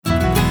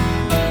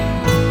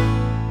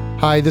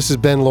Hi, this is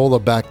Ben Lola,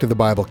 Back to the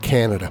Bible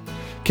Canada.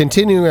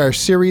 Continuing our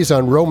series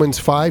on Romans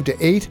 5 to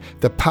 8,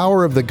 the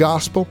power of the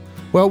gospel.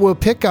 Well, we'll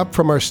pick up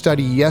from our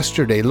study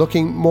yesterday,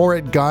 looking more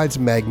at God's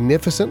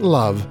magnificent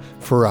love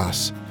for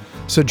us.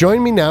 So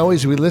join me now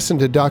as we listen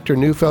to Dr.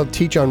 Neufeld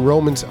teach on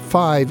Romans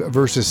 5,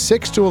 verses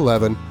 6 to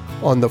 11,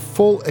 on the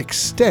full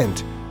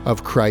extent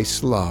of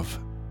Christ's love.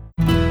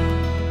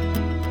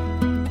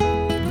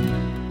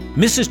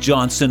 Mrs.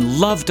 Johnson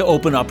loved to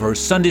open up her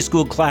Sunday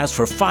school class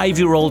for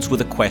 5-year-olds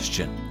with a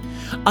question.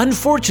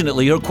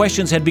 Unfortunately, her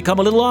questions had become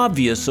a little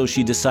obvious, so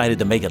she decided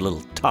to make it a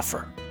little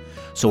tougher.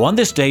 So on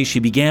this day, she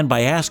began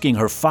by asking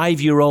her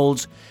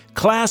 5-year-olds,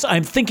 "Class,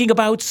 I'm thinking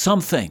about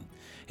something.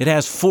 It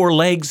has 4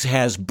 legs,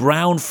 has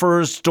brown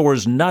fur,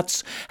 stores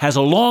nuts, has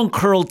a long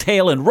curled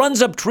tail, and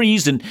runs up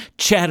trees and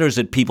chatters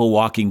at people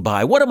walking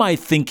by. What am I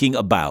thinking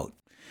about?"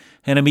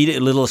 And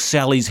immediately little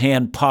Sally's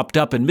hand popped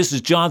up, and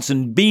Mrs.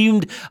 Johnson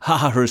beamed,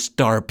 her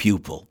star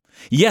pupil.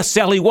 "Yes,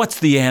 Sally, what's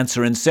the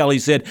answer?" And Sally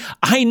said,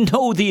 "I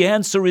know the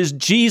answer is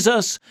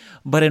Jesus,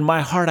 but in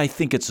my heart I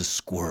think it's a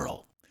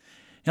squirrel."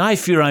 And I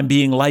fear I'm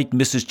being like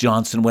Mrs.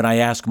 Johnson when I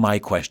ask my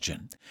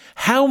question.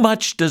 How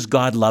much does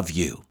God love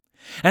you?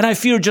 And I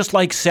fear just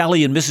like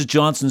Sally in Mrs.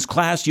 Johnson's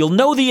class, you'll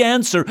know the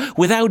answer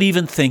without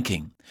even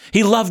thinking.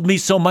 He loved me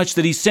so much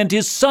that he sent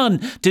his son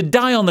to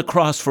die on the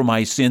cross for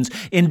my sins.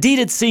 Indeed,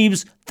 it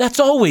seems that's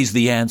always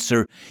the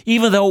answer,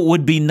 even though it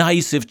would be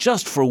nice if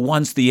just for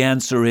once the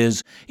answer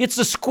is, it's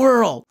a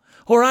squirrel,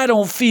 or I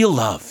don't feel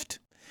loved.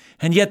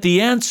 And yet the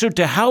answer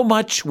to how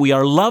much we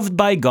are loved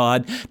by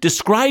God,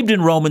 described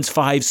in Romans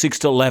 5, 6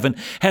 to 11,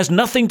 has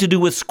nothing to do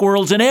with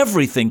squirrels and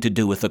everything to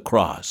do with the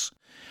cross.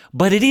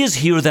 But it is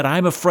here that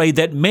I'm afraid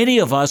that many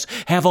of us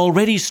have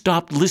already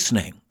stopped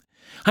listening.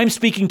 I'm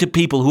speaking to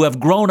people who have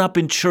grown up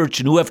in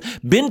church and who have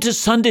been to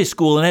Sunday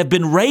school and have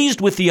been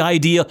raised with the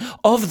idea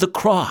of the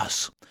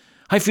cross.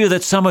 I fear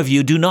that some of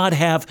you do not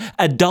have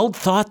adult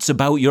thoughts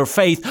about your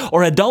faith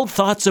or adult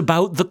thoughts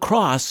about the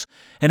cross.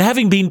 And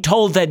having been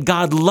told that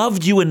God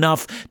loved you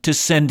enough to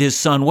send his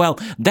son, well,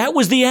 that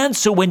was the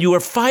answer when you were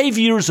 5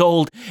 years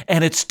old,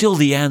 and it's still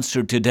the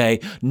answer today.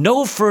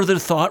 No further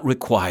thought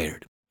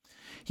required.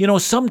 You know,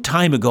 some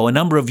time ago, a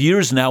number of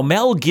years now,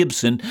 Mel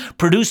Gibson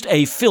produced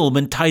a film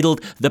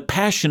entitled The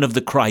Passion of the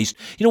Christ.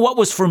 You know, what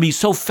was for me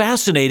so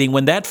fascinating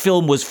when that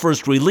film was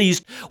first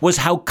released was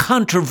how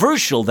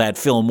controversial that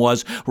film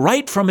was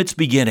right from its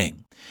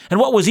beginning. And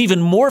what was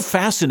even more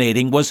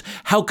fascinating was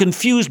how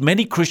confused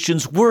many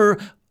Christians were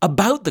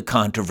about the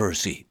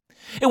controversy.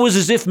 It was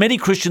as if many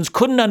Christians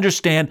couldn't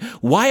understand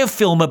why a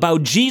film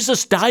about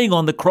Jesus dying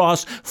on the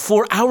cross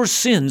for our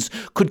sins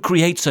could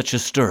create such a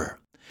stir.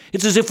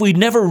 It's as if we'd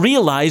never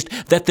realized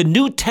that the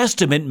New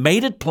Testament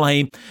made it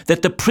plain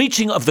that the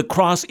preaching of the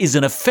cross is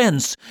an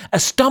offense, a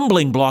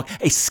stumbling block,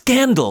 a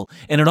scandal,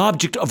 and an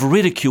object of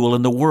ridicule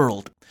in the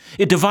world.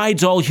 It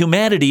divides all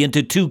humanity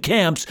into 2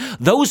 camps,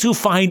 those who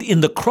find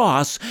in the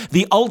cross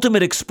the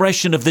ultimate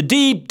expression of the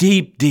deep,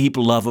 deep, deep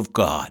love of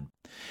God,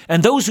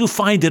 and those who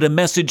find it a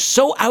message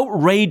so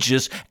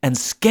outrageous and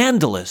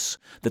scandalous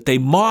that they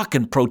mock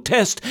and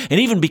protest and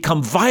even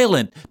become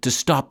violent to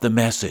stop the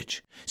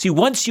message. See,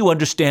 once you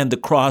understand the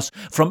cross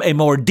from a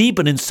more deep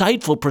and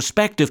insightful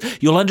perspective,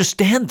 you'll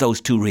understand those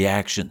 2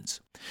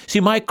 reactions. See,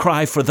 my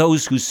cry for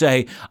those who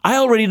say, I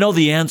already know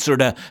the answer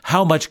to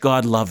how much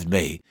God loved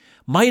me.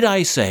 Might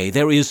I say,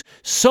 there is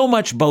so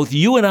much both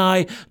you and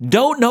I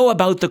don't know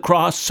about the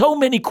cross, so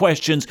many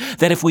questions,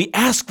 that if we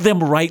ask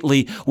them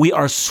rightly, we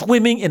are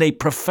swimming in a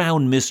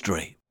profound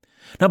mystery.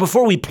 Now,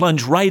 before we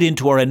plunge right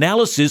into our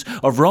analysis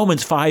of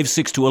Romans 5,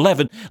 6 to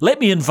 11, let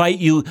me invite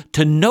you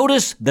to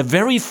notice the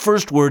very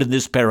first word in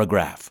this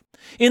paragraph.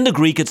 In the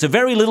Greek, it's a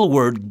very little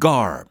word,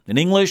 gar. In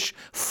English,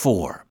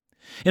 for.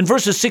 In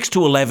verses 6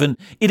 to 11,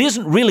 it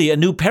isn't really a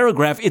new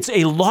paragraph. It's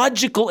a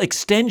logical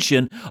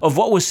extension of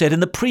what was said in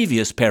the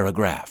previous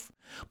paragraph.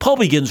 Paul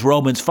begins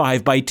Romans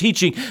 5 by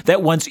teaching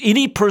that once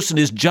any person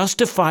is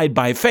justified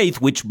by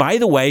faith, which, by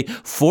the way,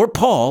 for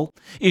Paul,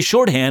 is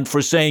shorthand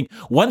for saying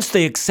once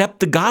they accept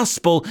the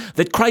gospel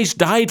that Christ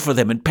died for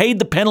them and paid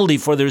the penalty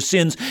for their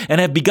sins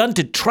and have begun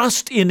to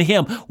trust in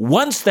him,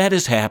 once that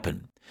has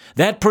happened,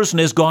 that person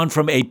has gone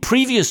from a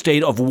previous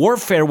state of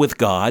warfare with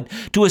God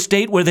to a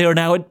state where they are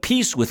now at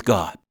peace with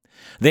God.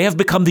 They have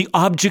become the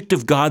object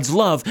of God's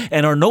love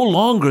and are no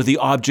longer the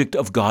object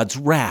of God's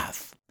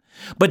wrath.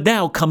 But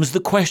now comes the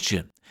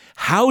question,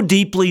 how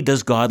deeply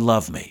does God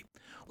love me?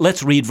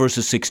 Let's read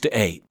verses 6 to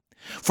 8.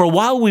 For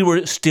while we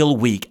were still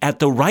weak, at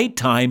the right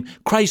time,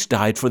 Christ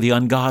died for the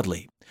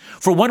ungodly.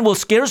 For one will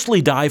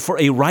scarcely die for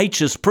a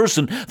righteous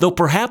person, though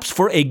perhaps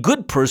for a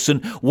good person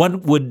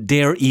one would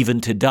dare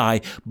even to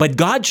die. But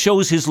God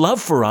shows his love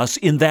for us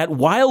in that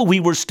while we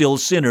were still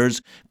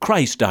sinners,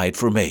 Christ died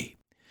for me.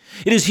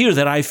 It is here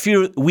that I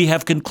fear we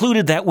have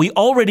concluded that we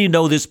already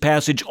know this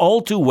passage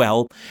all too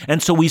well,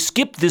 and so we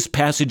skip this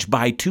passage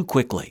by too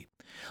quickly.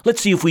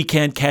 Let's see if we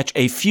can catch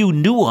a few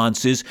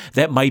nuances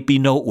that might be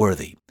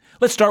noteworthy.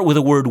 Let's start with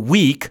the word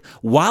weak,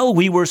 while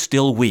we were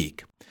still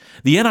weak.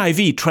 The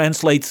NIV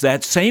translates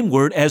that same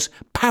word as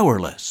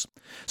powerless.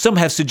 Some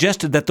have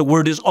suggested that the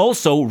word is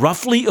also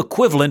roughly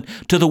equivalent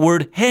to the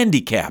word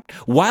handicapped,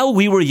 while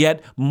we were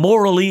yet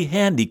morally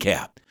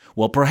handicapped.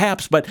 Well,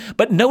 perhaps,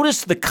 but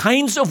notice the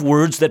kinds of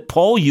words that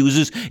Paul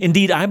uses.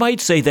 Indeed, I might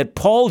say that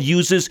Paul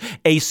uses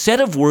a set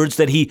of words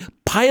that he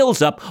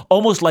piles up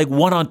almost like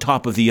one on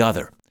top of the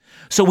other.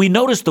 So we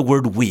notice the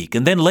word weak,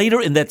 and then later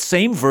in that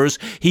same verse,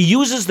 he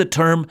uses the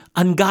term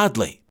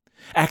ungodly,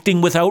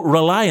 acting without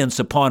reliance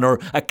upon or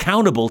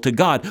accountable to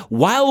God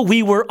while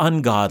we were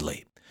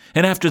ungodly.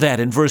 And after that,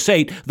 in verse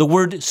 8, the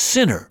word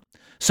sinner,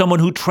 someone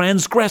who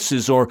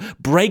transgresses or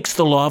breaks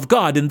the law of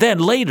God. And then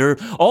later,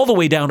 all the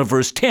way down to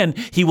verse 10,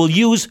 he will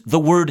use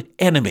the word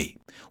enemy,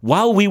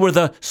 while we were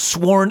the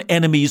sworn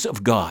enemies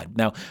of God.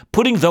 Now,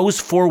 putting those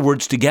four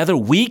words together,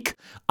 weak,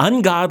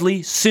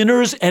 ungodly,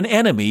 sinners, and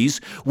enemies,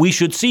 we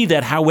should see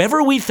that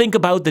however we think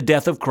about the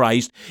death of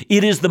Christ,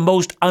 it is the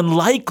most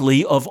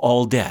unlikely of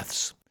all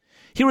deaths.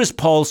 Here is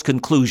Paul's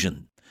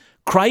conclusion.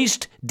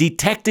 Christ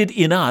detected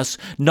in us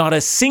not a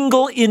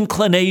single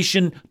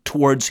inclination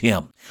towards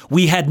him.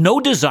 We had no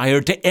desire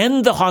to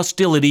end the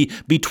hostility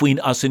between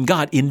us and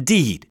God.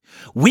 Indeed,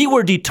 we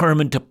were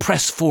determined to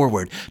press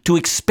forward, to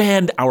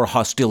expand our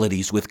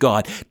hostilities with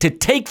God, to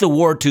take the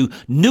war to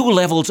new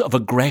levels of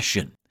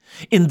aggression.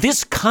 In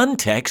this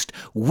context,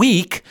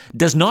 weak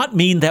does not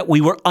mean that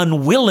we were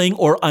unwilling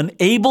or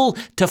unable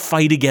to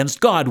fight against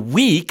God.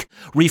 Weak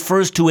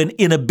refers to an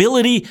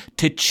inability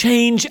to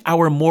change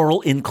our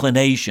moral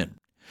inclination.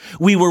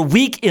 We were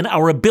weak in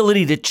our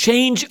ability to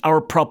change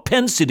our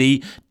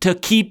propensity to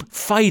keep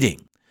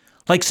fighting.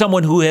 Like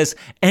someone who has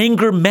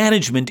anger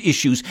management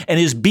issues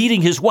and is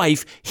beating his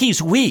wife, he's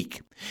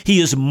weak.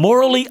 He is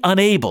morally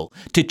unable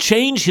to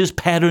change his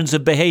patterns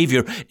of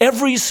behavior.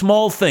 Every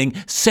small thing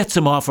sets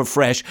him off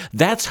afresh.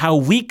 That's how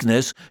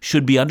weakness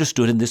should be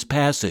understood in this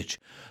passage.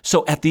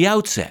 So at the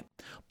outset,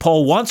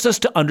 Paul wants us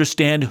to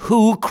understand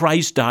who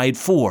Christ died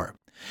for.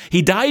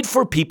 He died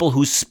for people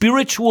whose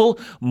spiritual,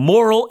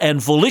 moral,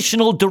 and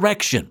volitional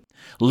direction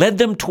led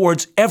them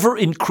towards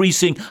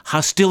ever-increasing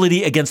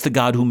hostility against the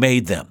God who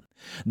made them.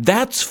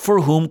 That's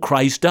for whom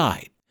Christ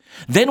died.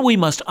 Then we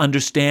must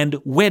understand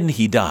when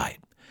he died.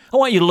 I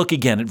want you to look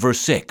again at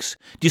verse 6.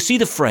 Do you see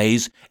the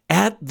phrase,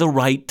 at the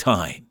right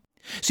time?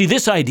 See,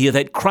 this idea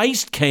that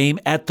Christ came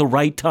at the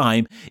right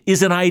time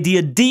is an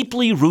idea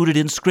deeply rooted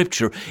in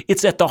Scripture.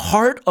 It's at the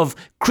heart of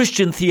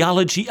Christian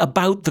theology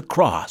about the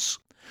cross.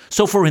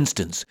 So, for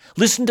instance,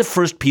 listen to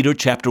 1 Peter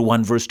chapter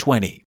 1, verse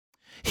 20.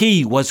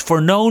 He was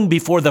foreknown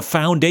before the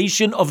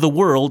foundation of the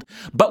world,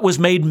 but was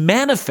made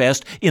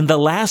manifest in the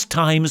last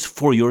times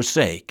for your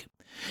sake.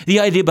 The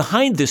idea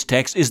behind this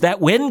text is that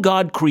when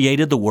God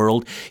created the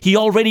world, he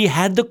already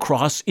had the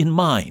cross in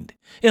mind.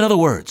 In other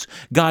words,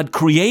 God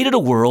created a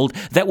world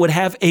that would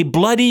have a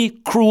bloody,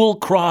 cruel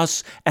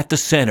cross at the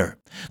center,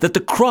 that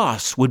the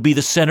cross would be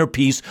the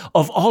centerpiece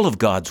of all of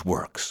God's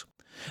works.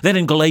 Then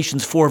in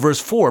Galatians 4, verse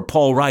 4,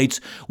 Paul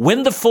writes,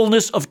 when the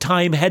fullness of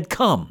time had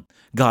come,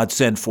 God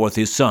sent forth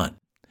his Son.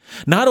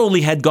 Not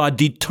only had God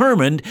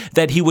determined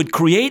that he would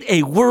create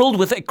a world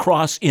with a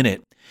cross in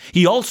it,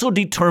 he also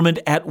determined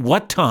at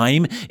what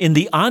time in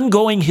the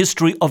ongoing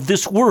history of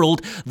this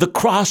world the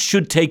cross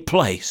should take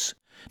place.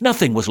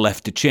 Nothing was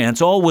left to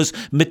chance. All was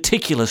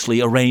meticulously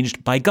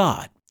arranged by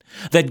God.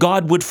 That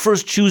God would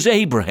first choose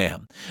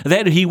Abraham,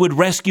 that he would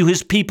rescue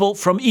his people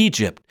from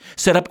Egypt,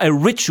 set up a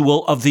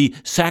ritual of the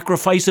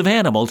sacrifice of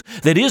animals,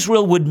 that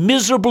Israel would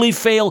miserably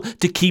fail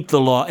to keep the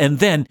law, and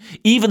then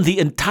even the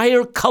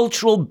entire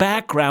cultural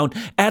background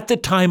at the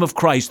time of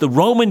Christ, the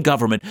Roman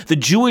government, the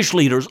Jewish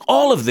leaders,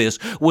 all of this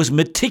was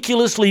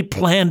meticulously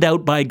planned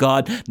out by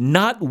God.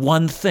 Not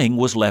one thing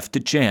was left to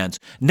chance.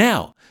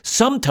 Now,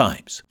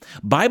 sometimes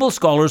Bible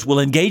scholars will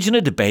engage in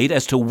a debate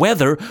as to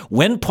whether,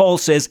 when Paul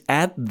says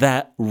at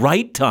that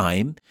right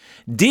time,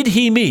 did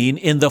he mean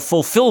in the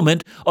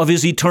fulfillment of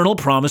his eternal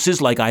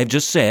promises like I've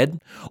just said,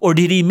 or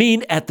did he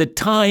mean at the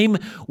time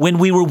when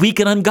we were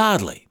weak and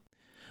ungodly?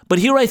 But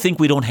here I think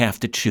we don't have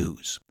to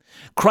choose.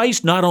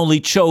 Christ not only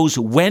chose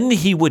when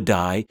he would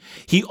die,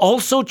 he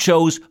also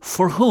chose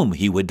for whom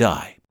he would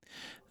die.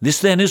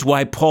 This then is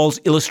why Paul's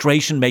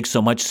illustration makes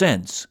so much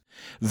sense.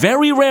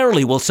 Very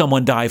rarely will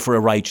someone die for a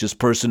righteous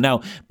person.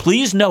 Now,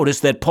 please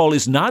notice that Paul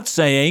is not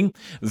saying,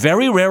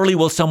 very rarely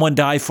will someone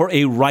die for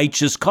a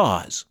righteous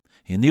cause.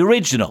 In the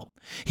original,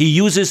 he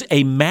uses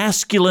a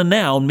masculine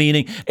noun,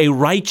 meaning a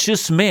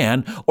righteous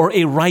man or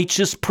a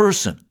righteous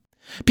person.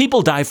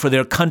 People die for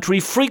their country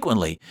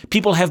frequently.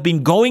 People have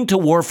been going to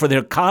war for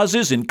their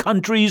causes and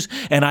countries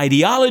and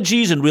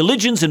ideologies and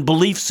religions and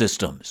belief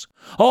systems.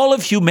 All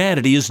of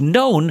humanity is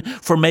known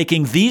for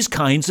making these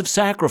kinds of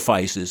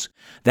sacrifices.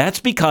 That's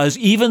because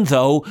even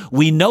though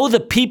we know the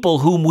people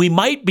whom we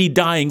might be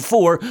dying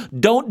for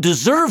don't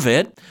deserve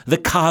it, the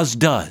cause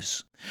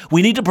does.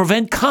 We need to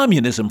prevent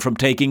communism from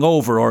taking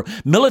over, or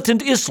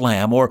militant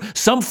Islam, or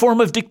some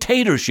form of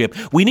dictatorship.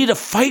 We need to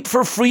fight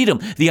for freedom.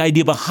 The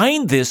idea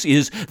behind this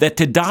is that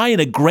to die in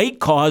a great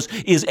cause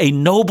is a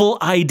noble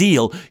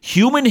ideal.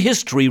 Human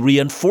history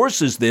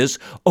reinforces this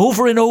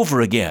over and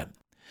over again.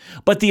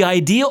 But the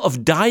idea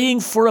of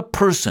dying for a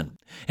person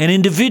An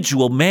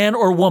individual, man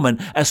or woman,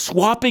 a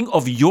swapping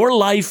of your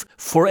life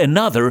for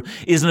another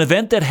is an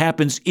event that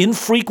happens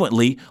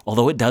infrequently,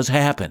 although it does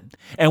happen.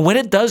 And when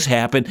it does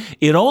happen,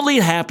 it only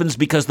happens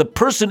because the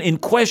person in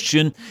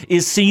question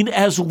is seen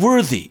as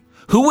worthy.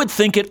 Who would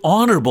think it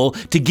honorable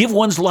to give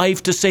one's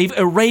life to save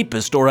a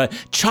rapist or a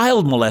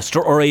child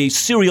molester or a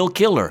serial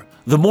killer?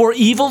 The more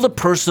evil the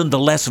person, the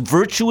less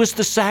virtuous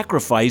the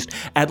sacrifice,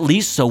 at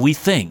least so we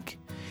think.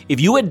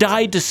 If you had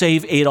died to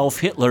save Adolf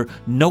Hitler,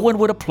 no one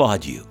would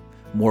applaud you.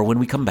 More when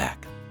we come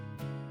back.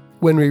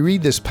 When we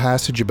read this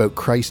passage about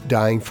Christ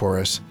dying for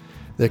us,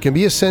 there can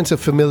be a sense of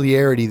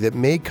familiarity that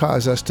may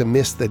cause us to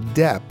miss the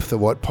depth of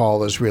what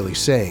Paul is really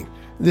saying.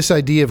 This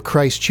idea of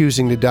Christ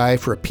choosing to die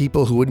for a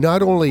people who would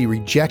not only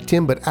reject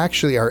him, but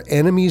actually are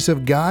enemies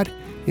of God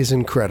is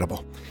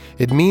incredible.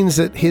 It means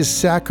that his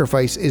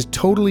sacrifice is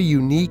totally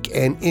unique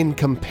and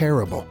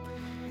incomparable.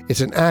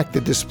 It's an act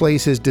that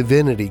displays his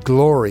divinity,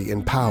 glory,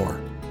 and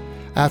power.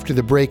 After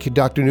the break,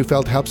 Dr.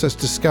 Neufeld helps us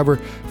discover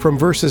from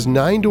verses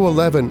 9 to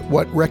 11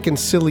 what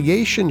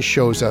reconciliation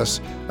shows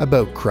us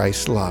about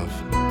Christ's love.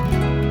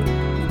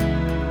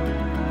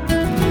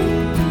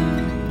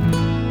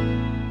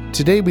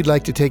 Today, we'd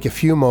like to take a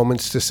few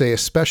moments to say a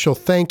special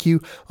thank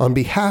you on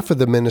behalf of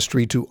the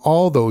ministry to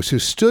all those who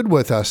stood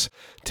with us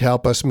to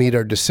help us meet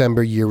our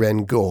December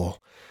year-end goal.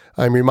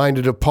 I'm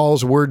reminded of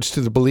Paul's words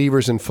to the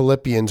believers in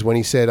Philippians when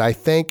he said, "I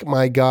thank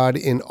my God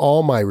in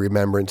all my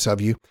remembrance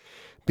of you,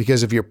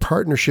 because of your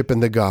partnership in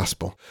the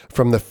gospel,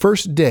 from the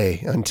first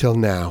day until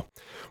now."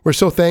 We're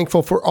so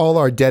thankful for all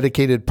our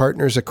dedicated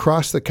partners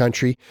across the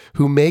country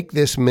who make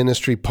this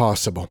ministry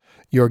possible.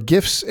 Your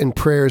gifts and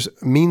prayers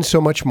mean so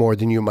much more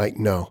than you might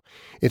know.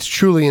 It's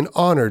truly an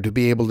honor to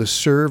be able to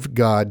serve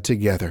God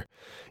together.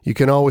 You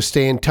can always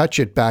stay in touch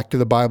at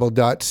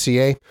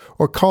backtothebible.ca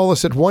or call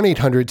us at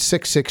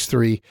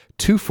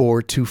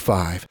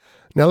 1-800-663-2425.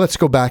 Now let's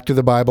go back to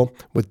the Bible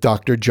with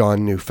Dr.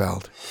 John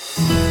Neufeld.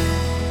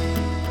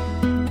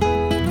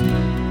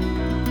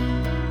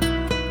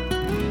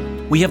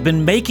 We have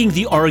been making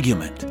the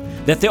argument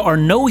that there are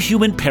no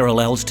human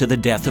parallels to the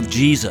death of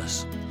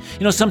Jesus.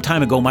 Some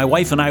time ago, my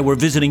wife and I were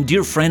visiting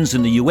dear friends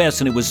in the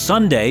U.S., and it was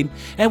Sunday,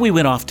 and we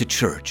went off to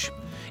church.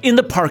 In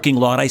the parking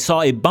lot, I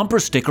saw a bumper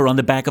sticker on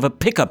the back of a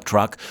pickup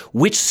truck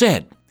which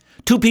said,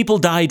 "Two people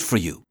died for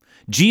you,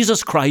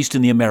 Jesus Christ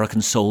and the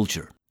American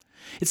soldier."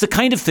 It's the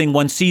kind of thing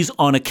one sees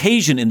on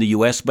occasion in the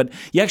U.S., but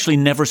you actually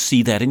never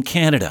see that in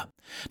Canada.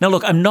 Now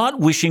look, I'm not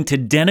wishing to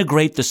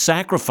denigrate the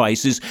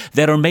sacrifices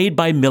that are made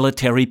by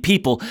military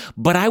people,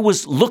 but I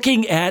was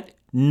looking at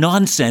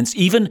nonsense,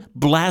 even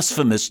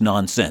blasphemous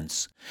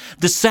nonsense.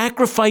 The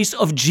sacrifice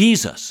of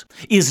Jesus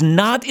is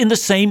not in the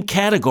same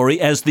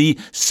category as the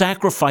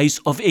sacrifice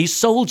of a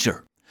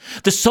soldier.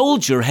 The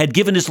soldier had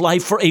given his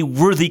life for a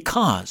worthy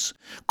cause.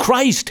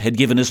 Christ had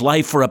given his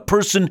life for a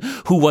person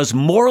who was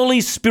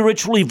morally,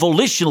 spiritually,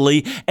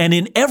 volitionally, and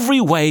in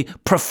every way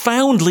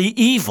profoundly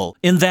evil,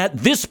 in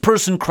that this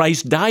person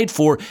Christ died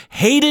for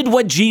hated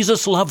what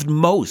Jesus loved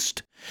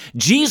most.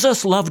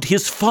 Jesus loved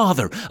his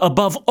Father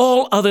above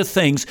all other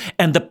things,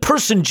 and the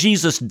person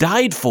Jesus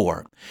died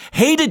for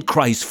hated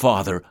Christ's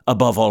Father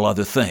above all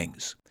other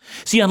things.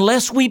 See,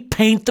 unless we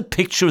paint the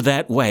picture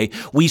that way,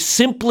 we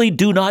simply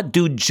do not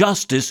do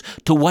justice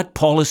to what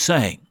Paul is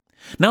saying.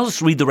 Now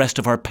let's read the rest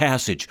of our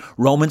passage,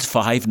 Romans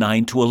 5,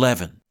 9 to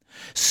 11.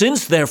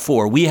 "Since,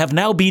 therefore, we have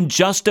now been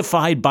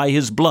justified by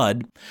his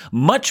blood,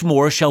 much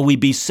more shall we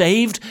be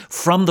saved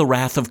from the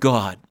wrath of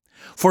God.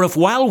 For if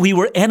while we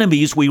were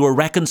enemies we were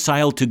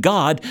reconciled to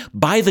God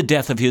by the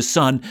death of his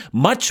Son,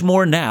 much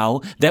more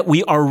now that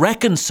we are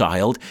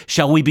reconciled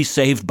shall we be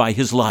saved by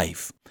his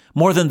life.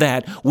 More than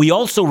that, we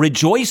also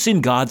rejoice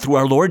in God through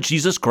our Lord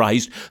Jesus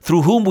Christ,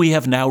 through whom we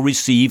have now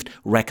received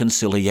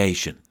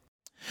reconciliation."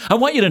 I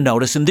want you to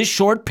notice in this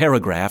short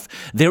paragraph,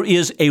 there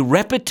is a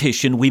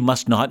repetition we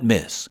must not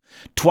miss.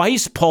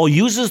 Twice, Paul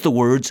uses the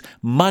words,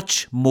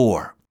 much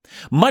more.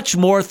 Much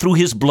more through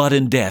his blood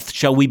and death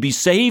shall we be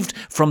saved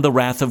from the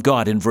wrath of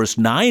God, in verse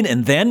 9,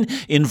 and then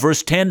in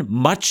verse 10,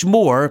 much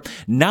more,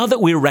 now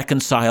that we are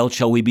reconciled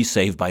shall we be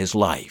saved by his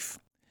life.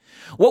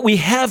 What we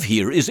have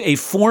here is a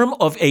form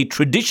of a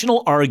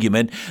traditional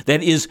argument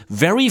that is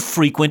very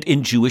frequent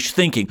in Jewish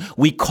thinking.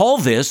 We call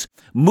this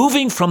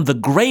moving from the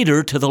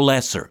greater to the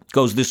lesser. It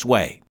goes this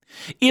way.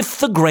 If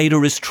the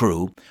greater is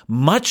true,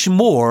 much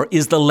more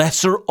is the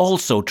lesser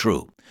also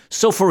true.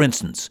 So for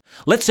instance,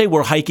 let's say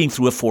we're hiking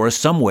through a forest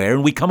somewhere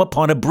and we come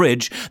upon a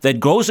bridge that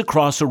goes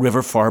across a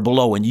river far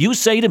below, and you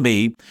say to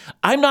me,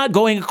 "I'm not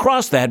going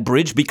across that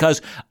bridge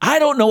because I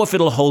don't know if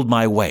it'll hold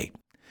my weight."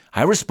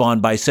 I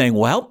respond by saying,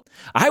 "Well,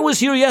 I was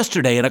here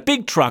yesterday and a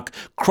big truck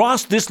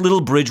crossed this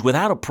little bridge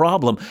without a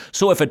problem,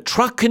 so if a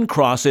truck can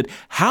cross it,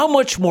 how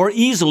much more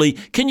easily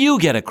can you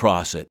get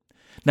across it?"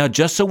 Now,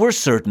 just so we're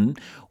certain,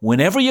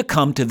 whenever you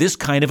come to this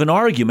kind of an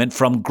argument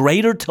from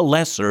greater to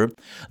lesser,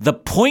 the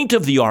point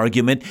of the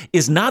argument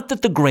is not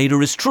that the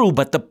greater is true,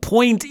 but the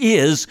point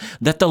is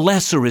that the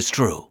lesser is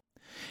true.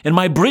 In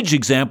my bridge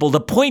example, the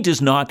point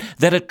is not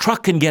that a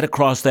truck can get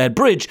across that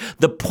bridge.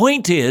 The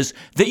point is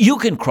that you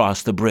can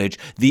cross the bridge.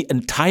 The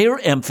entire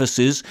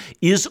emphasis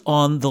is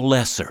on the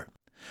lesser.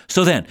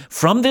 So then,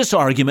 from this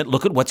argument,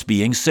 look at what's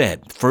being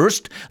said.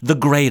 First, the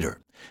greater.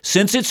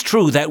 Since it's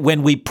true that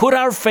when we put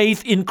our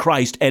faith in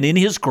Christ and in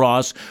His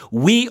cross,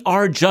 we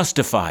are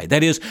justified.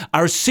 That is,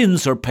 our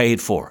sins are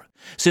paid for.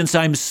 Since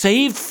I'm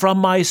saved from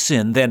my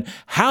sin, then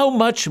how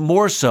much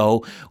more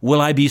so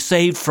will I be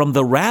saved from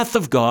the wrath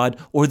of God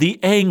or the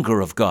anger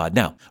of God?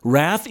 Now,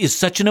 wrath is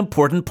such an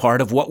important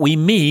part of what we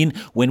mean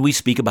when we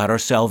speak about our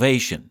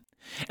salvation.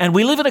 And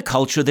we live in a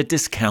culture that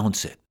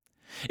discounts it.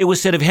 It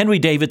was said of Henry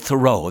David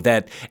Thoreau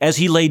that as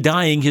he lay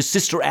dying, his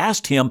sister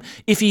asked him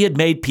if he had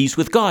made peace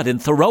with God. And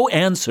Thoreau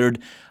answered,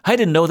 "I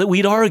didn't know that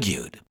we'd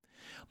argued."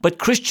 But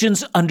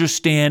Christians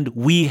understand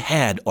we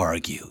had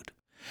argued.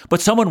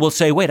 But someone will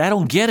say, wait, I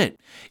don't get it.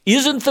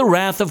 Isn't the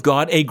wrath of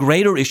God a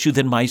greater issue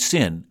than my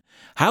sin?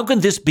 How can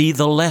this be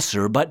the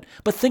lesser? But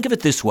think of it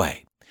this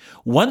way.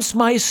 Once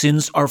my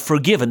sins are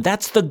forgiven,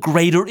 that's the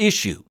greater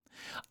issue.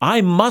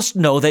 I must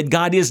know that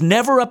God is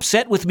never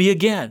upset with me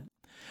again.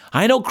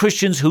 I know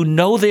Christians who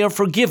know they are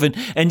forgiven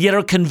and yet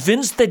are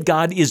convinced that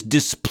God is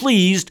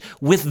displeased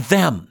with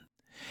them.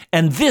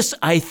 And this,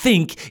 I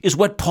think, is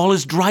what Paul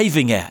is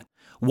driving at.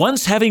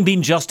 Once having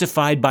been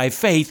justified by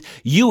faith,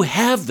 you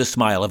have the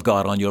smile of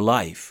God on your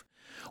life.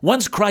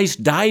 Once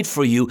Christ died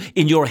for you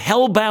in your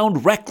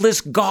hell-bound,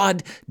 reckless,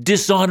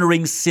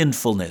 God-dishonoring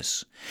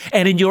sinfulness,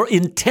 and in your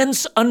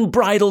intense,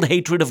 unbridled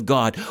hatred of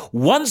God,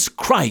 once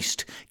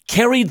Christ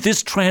carried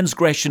this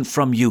transgression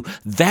from you,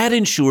 that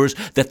ensures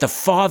that the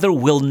Father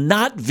will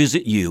not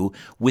visit you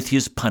with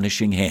His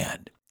punishing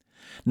hand.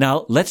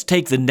 Now, let's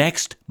take the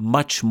next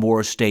much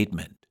more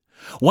statement.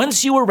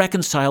 Once you were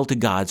reconciled to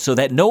God so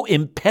that no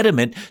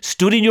impediment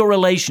stood in your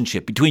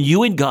relationship between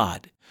you and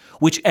God,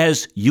 which,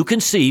 as you can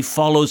see,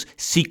 follows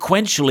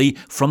sequentially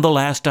from the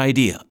last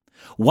idea.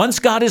 Once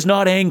God is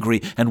not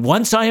angry, and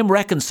once I am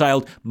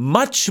reconciled,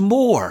 much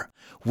more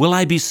will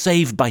I be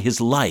saved by His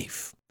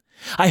life.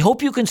 I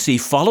hope you can see,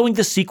 following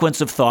the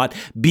sequence of thought,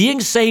 being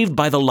saved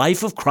by the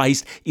life of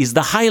Christ is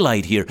the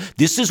highlight here.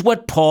 This is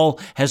what Paul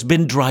has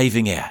been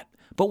driving at.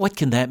 But what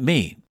can that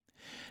mean?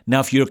 Now,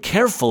 if you're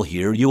careful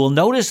here, you will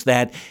notice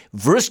that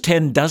verse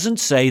 10 doesn't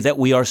say that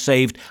we are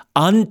saved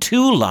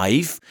unto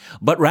life,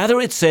 but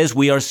rather it says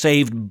we are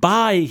saved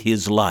by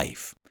His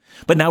life.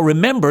 But now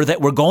remember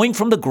that we're going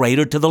from the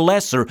greater to the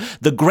lesser.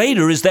 The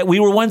greater is that we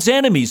were once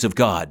enemies of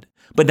God,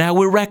 but now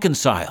we're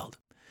reconciled.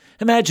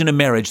 Imagine a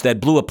marriage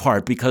that blew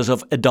apart because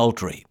of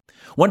adultery.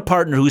 One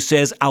partner who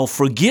says, I'll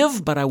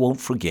forgive, but I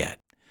won't forget.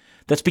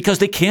 That's because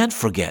they can't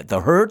forget.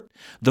 The hurt,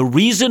 the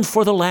reason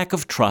for the lack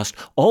of trust,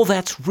 all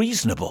that's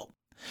reasonable.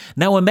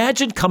 Now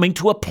imagine coming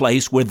to a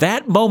place where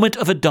that moment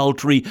of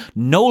adultery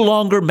no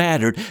longer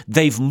mattered.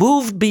 They've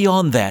moved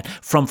beyond that,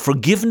 from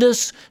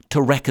forgiveness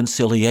to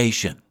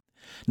reconciliation.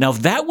 Now,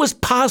 if that was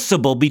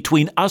possible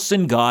between us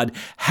and God,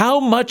 how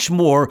much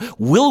more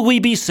will we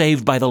be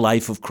saved by the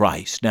life of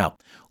Christ? Now,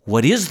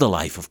 what is the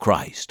life of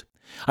Christ?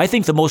 I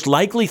think the most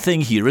likely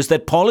thing here is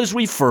that Paul is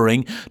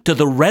referring to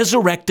the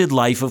resurrected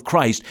life of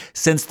Christ.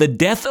 Since the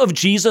death of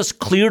Jesus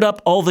cleared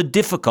up all the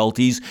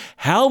difficulties,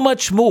 how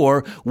much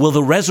more will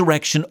the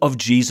resurrection of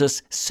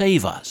Jesus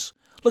save us?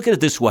 Look at it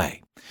this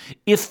way.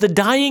 If the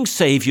dying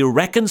Savior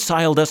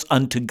reconciled us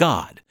unto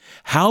God,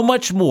 how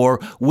much more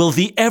will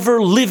the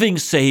ever-living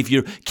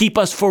Savior keep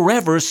us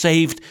forever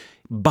saved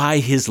by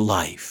His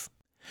life?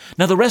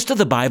 Now, the rest of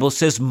the Bible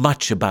says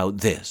much about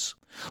this.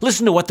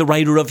 Listen to what the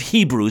writer of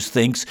Hebrews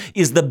thinks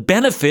is the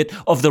benefit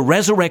of the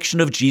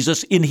resurrection of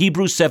Jesus in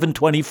Hebrews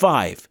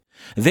 7:25.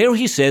 There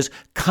he says,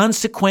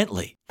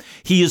 consequently,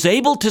 He is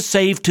able to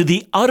save to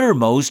the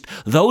uttermost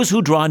those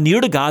who draw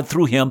near to God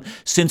through Him,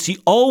 since He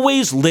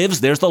always lives,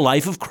 there's the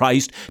life of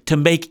Christ, to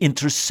make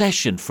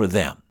intercession for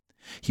them.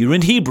 Here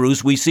in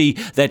Hebrews, we see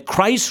that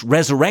Christ's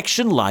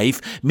resurrection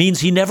life means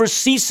He never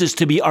ceases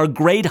to be our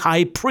great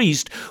high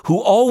priest who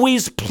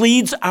always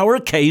pleads our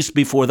case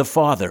before the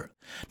Father.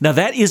 Now,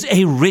 that is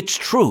a rich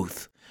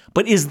truth,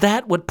 but is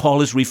that what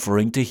Paul is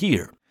referring to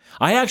here?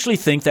 I actually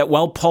think that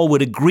while Paul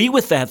would agree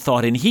with that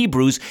thought in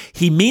Hebrews,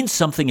 he means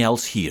something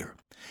else here.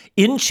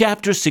 In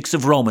chapter 6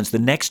 of Romans, the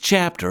next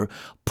chapter,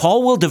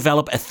 Paul will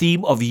develop a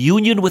theme of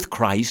union with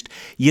Christ,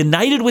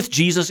 united with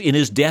Jesus in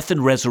His death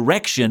and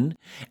resurrection,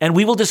 and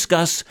we will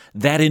discuss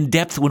that in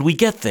depth when we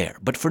get there.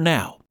 But for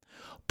now,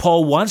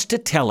 Paul wants to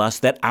tell us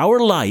that our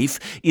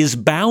life is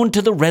bound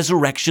to the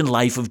resurrection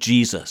life of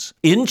Jesus.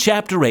 In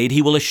chapter 8,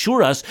 he will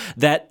assure us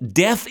that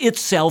death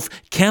itself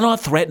cannot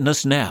threaten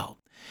us now.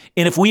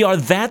 And if we are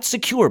that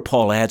secure,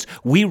 Paul adds,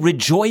 we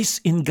rejoice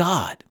in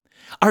God.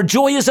 Our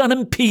joy is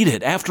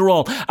unimpeded. After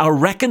all, our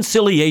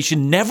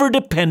reconciliation never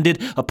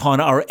depended upon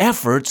our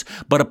efforts,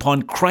 but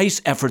upon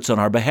Christ's efforts on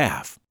our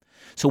behalf.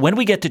 So when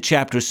we get to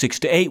chapters 6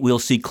 to 8, we'll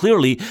see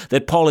clearly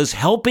that Paul is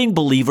helping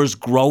believers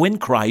grow in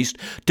Christ,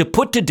 to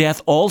put to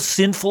death all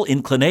sinful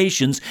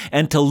inclinations,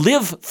 and to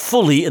live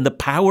fully in the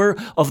power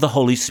of the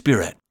Holy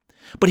Spirit.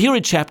 But here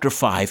in chapter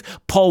 5,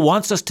 Paul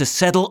wants us to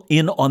settle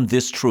in on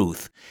this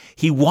truth.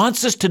 He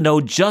wants us to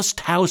know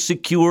just how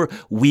secure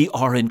we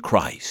are in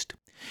Christ.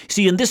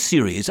 See, in this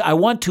series, I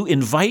want to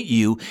invite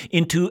you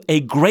into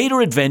a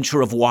greater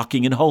adventure of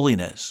walking in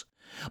holiness.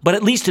 But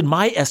at least in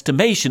my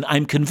estimation,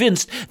 I'm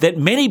convinced that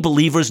many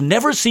believers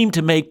never seem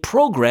to make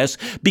progress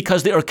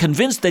because they are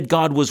convinced that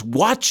God was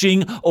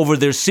watching over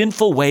their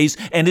sinful ways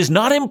and is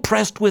not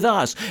impressed with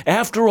us.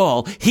 After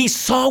all, He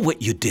saw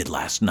what you did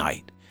last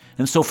night.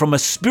 And so from a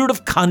spirit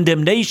of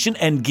condemnation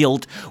and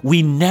guilt,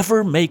 we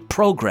never make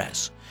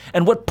progress.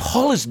 And what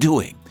Paul is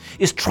doing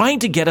is trying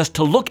to get us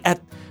to look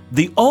at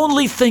the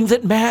only thing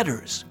that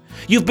matters.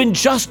 You've been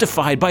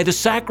justified by the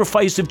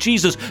sacrifice of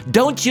Jesus,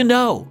 don't you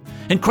know?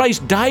 And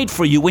Christ died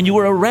for you when you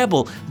were a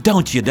rebel,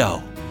 don't you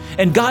know?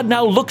 And God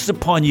now looks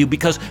upon you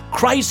because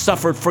Christ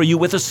suffered for you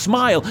with a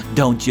smile,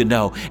 don't you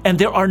know? And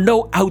there are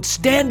no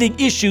outstanding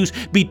issues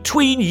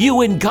between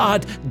you and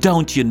God,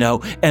 don't you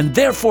know? And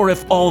therefore,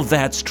 if all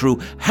that's true,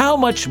 how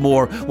much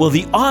more will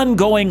the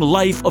ongoing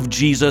life of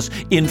Jesus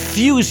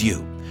infuse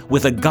you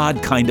with a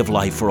God kind of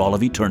life for all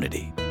of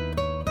eternity?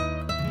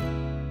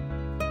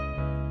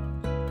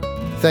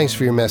 Thanks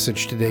for your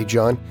message today,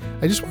 John.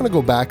 I just want to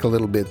go back a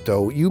little bit,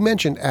 though. You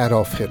mentioned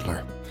Adolf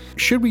Hitler.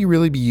 Should we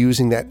really be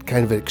using that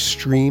kind of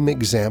extreme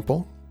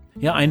example?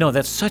 Yeah, I know.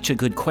 That's such a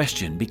good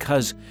question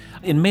because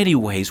in many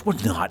ways, we're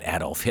not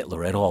Adolf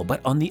Hitler at all. But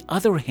on the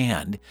other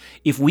hand,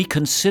 if we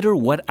consider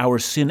what our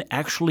sin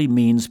actually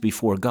means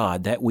before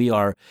God, that we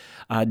are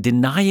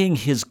denying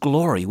His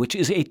glory, which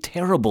is a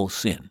terrible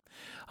sin,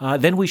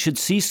 then we should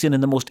see sin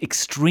in the most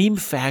extreme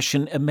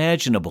fashion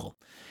imaginable.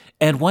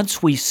 And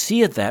once we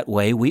see it that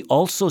way, we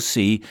also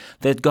see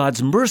that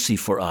God's mercy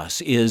for us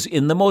is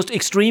in the most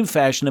extreme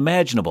fashion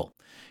imaginable.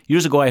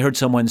 Years ago, I heard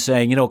someone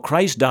saying,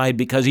 Christ died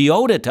because He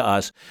owed it to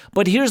us.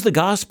 But here's the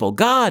gospel.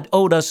 God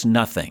owed us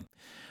nothing.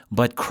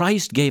 But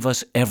Christ gave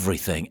us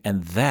everything,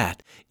 and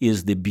that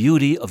is the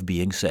beauty of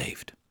being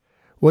saved.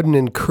 What an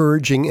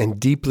encouraging and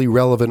deeply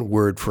relevant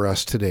word for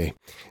us today,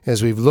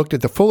 as we've looked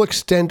at the full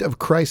extent of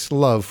Christ's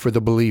love for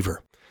the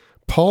believer.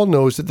 Paul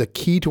knows that the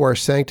key to our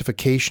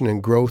sanctification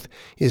and growth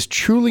is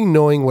truly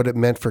knowing what it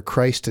meant for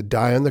Christ to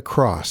die on the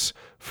cross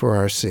for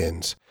our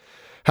sins.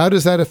 How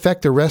does that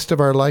affect the rest of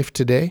our life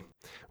today?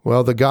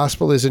 Well, the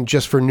gospel isn't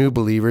just for new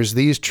believers.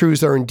 These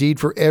truths are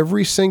indeed for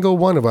every single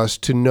one of us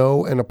to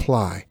know and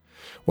apply.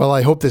 Well,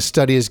 I hope this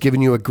study has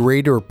given you a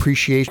greater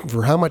appreciation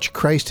for how much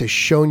Christ has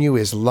shown you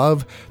His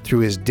love through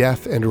His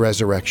death and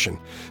resurrection.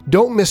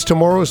 Don't miss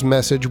tomorrow's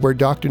message where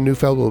Dr.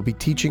 Neufeld will be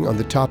teaching on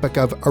the topic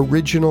of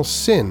original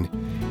sin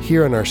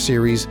here in our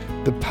series,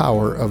 The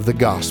Power of the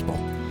Gospel.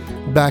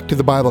 Back to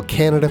the Bible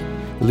Canada,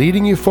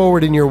 leading you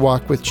forward in your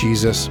walk with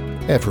Jesus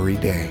every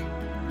day.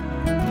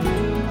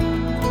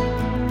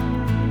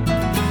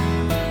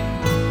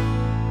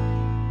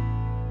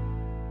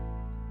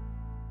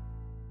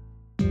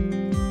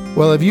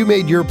 Well, have you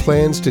made your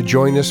plans to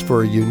join us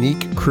for a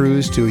unique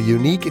cruise to a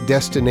unique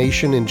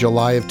destination in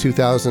July of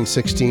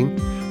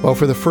 2016? Well,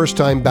 for the first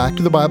time, Back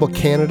to the Bible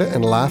Canada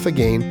and Laugh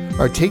Again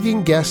are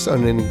taking guests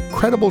on an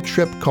incredible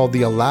trip called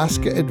the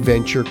Alaska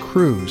Adventure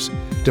Cruise.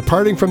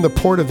 Departing from the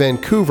port of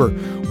Vancouver,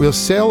 we'll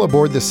sail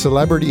aboard the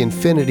Celebrity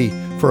Infinity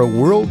for a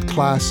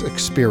world-class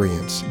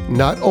experience.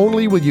 Not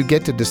only will you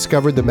get to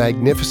discover the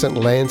magnificent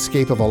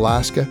landscape of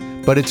Alaska,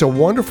 but it's a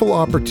wonderful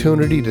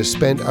opportunity to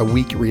spend a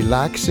week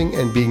relaxing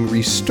and being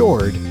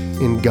restored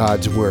in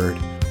God's Word.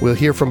 We'll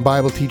hear from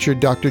Bible teacher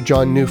Dr.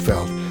 John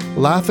Neufeld,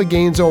 Laugh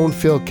Again's own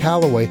Phil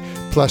Callaway,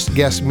 plus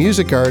guest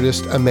music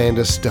artist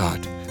Amanda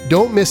Stott.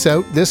 Don't miss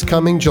out this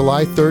coming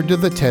July 3rd to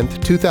the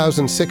 10th,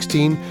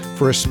 2016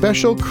 for a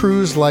special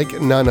cruise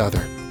like none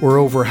other. We're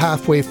over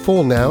halfway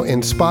full now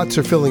and spots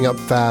are filling up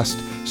fast,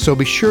 so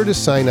be sure to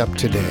sign up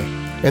today.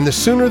 And the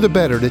sooner the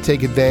better to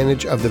take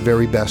advantage of the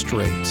very best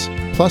rates.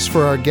 Plus,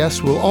 for our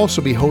guests, we'll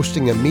also be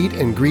hosting a meet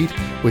and greet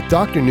with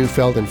Dr.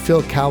 Neufeld and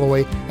Phil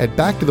Callaway at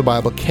Back to the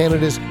Bible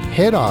Canada's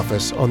head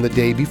office on the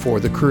day before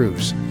the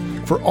cruise.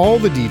 For all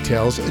the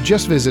details,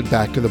 just visit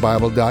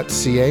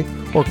backtothebible.ca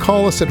or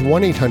call us at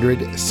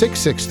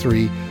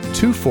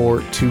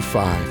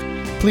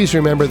 1-800-663-2425. Please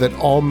remember that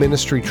all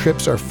ministry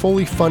trips are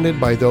fully funded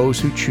by those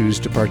who choose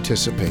to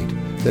participate.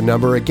 The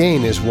number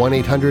again is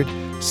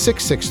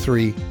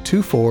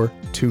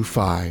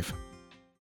 1-800-663-2425.